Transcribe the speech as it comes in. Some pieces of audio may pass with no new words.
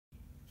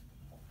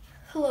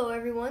Hello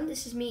everyone,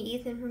 this is me,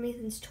 Ethan from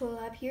Ethan's Toy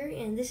Lab here,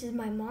 and this is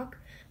my mock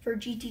for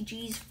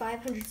GTG's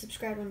 500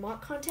 subscriber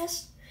mock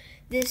contest.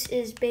 This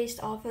is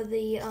based off of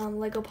the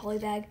Lego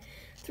Polybag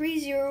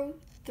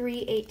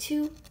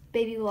 30382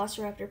 Baby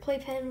Velociraptor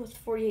playpen with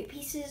 48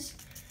 pieces.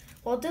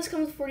 While it does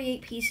come with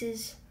 48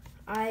 pieces,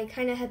 I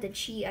kind of had to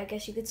cheat, I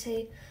guess you could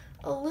say,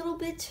 a little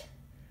bit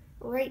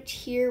right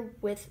here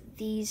with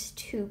these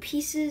two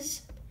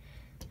pieces,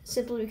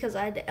 simply because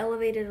I had to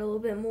elevate it a little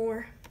bit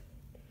more.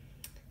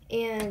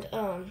 And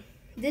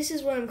this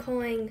is what I'm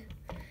calling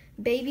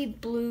Baby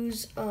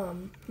Blue's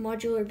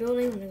modular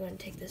building. I'm going to go ahead and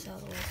take this out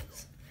of the way.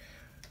 It's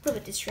a little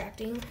bit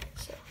distracting.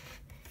 So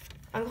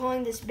I'm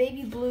calling this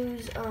Baby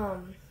Blue's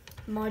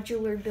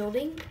modular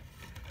building.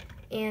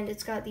 And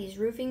it's got these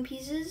roofing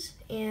pieces.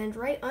 And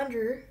right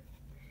under,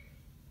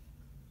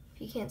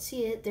 if you can't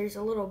see it, there's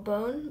a little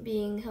bone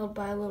being held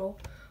by a little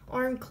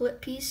arm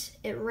clip piece.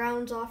 It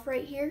rounds off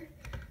right here.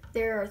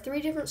 There are 3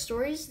 different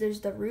stories. There's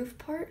the roof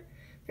part.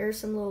 There are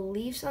some little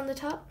leaves on the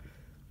top.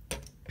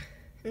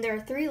 And there are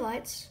 3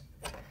 lights.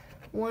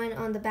 One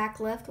on the back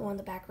left, one on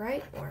the back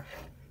right, or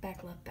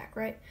back left, back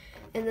right.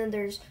 And then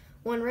there's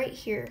one right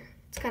here.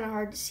 It's kind of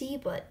hard to see,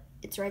 but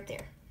it's right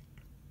there.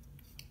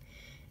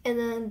 And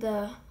then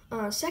the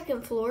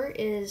second floor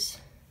is,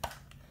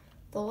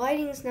 the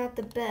lighting's not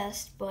the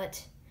best,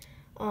 but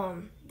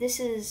this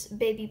is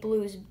Baby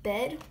Blue's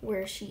bed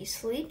where she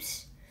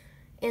sleeps.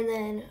 And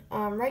then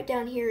right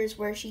down here is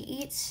where she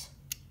eats.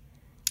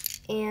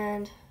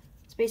 And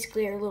it's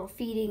basically our little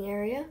feeding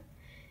area.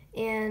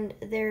 And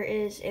there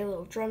is a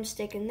little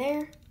drumstick in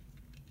there.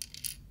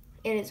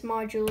 And it's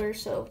modular,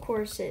 so of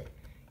course it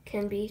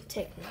can be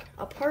taken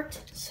apart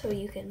so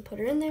you can put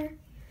it in there.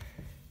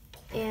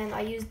 And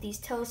I used these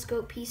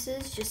telescope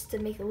pieces just to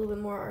make it a little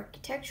bit more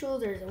architectural.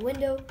 There's a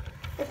window.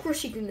 Of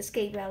course you can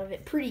escape out of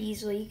it pretty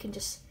easily. You can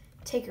just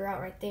take her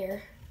out right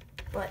there.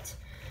 But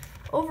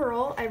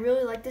overall, I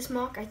really like this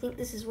mock. I think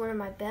this is one of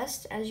my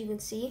best. As you can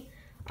see,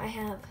 I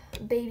have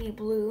Baby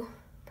Blue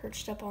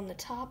perched up on the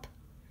top.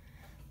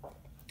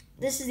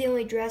 This is the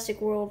only Jurassic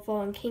World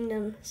Fallen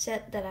Kingdom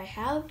set that I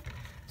have,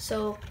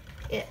 so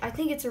I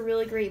think it's a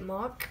really great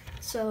mock.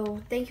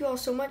 So thank you all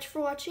so much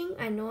for watching.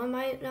 I know I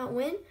might not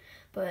win,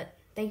 but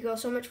thank you all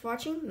so much for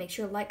watching. Make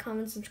sure to like,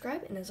 comment,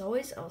 subscribe, and as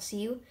always, I'll see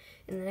you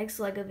in the next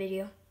LEGO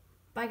video.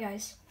 Bye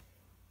guys.